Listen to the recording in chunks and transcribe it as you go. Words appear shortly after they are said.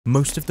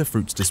Most of the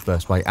fruits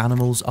dispersed by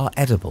animals are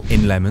edible.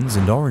 In lemons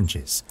and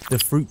oranges, the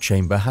fruit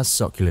chamber has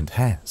succulent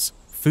hairs.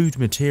 Food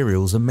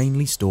materials are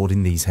mainly stored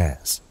in these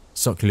hairs.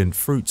 Succulent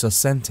fruits are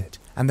scented,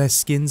 and their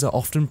skins are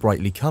often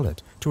brightly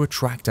colored to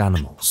attract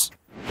animals.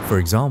 For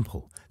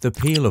example, the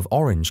peel of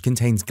orange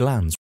contains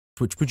glands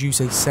which produce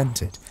a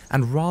scented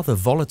and rather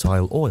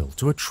volatile oil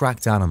to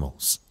attract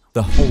animals.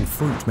 The whole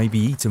fruit may be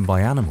eaten by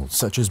animals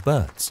such as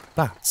birds,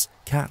 bats,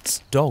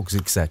 cats, dogs,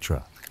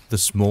 etc. The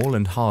small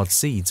and hard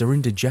seeds are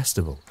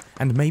indigestible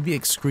and may be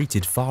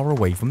excreted far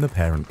away from the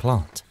parent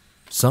plant.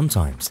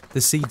 Sometimes the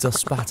seeds are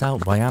spat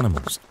out by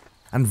animals,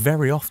 and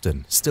very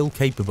often still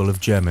capable of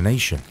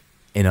germination.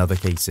 In other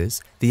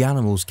cases, the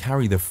animals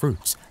carry the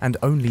fruits and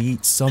only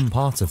eat some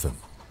part of them,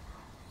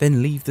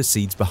 then leave the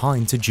seeds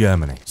behind to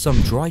germinate.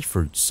 Some dry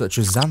fruits, such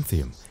as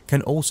xanthium,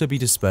 can also be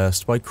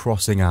dispersed by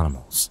crossing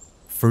animals.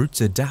 Fruits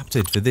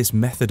adapted for this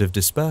method of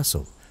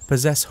dispersal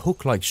possess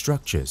hook-like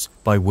structures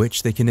by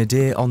which they can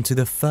adhere onto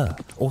the fur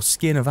or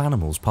skin of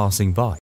animals passing by.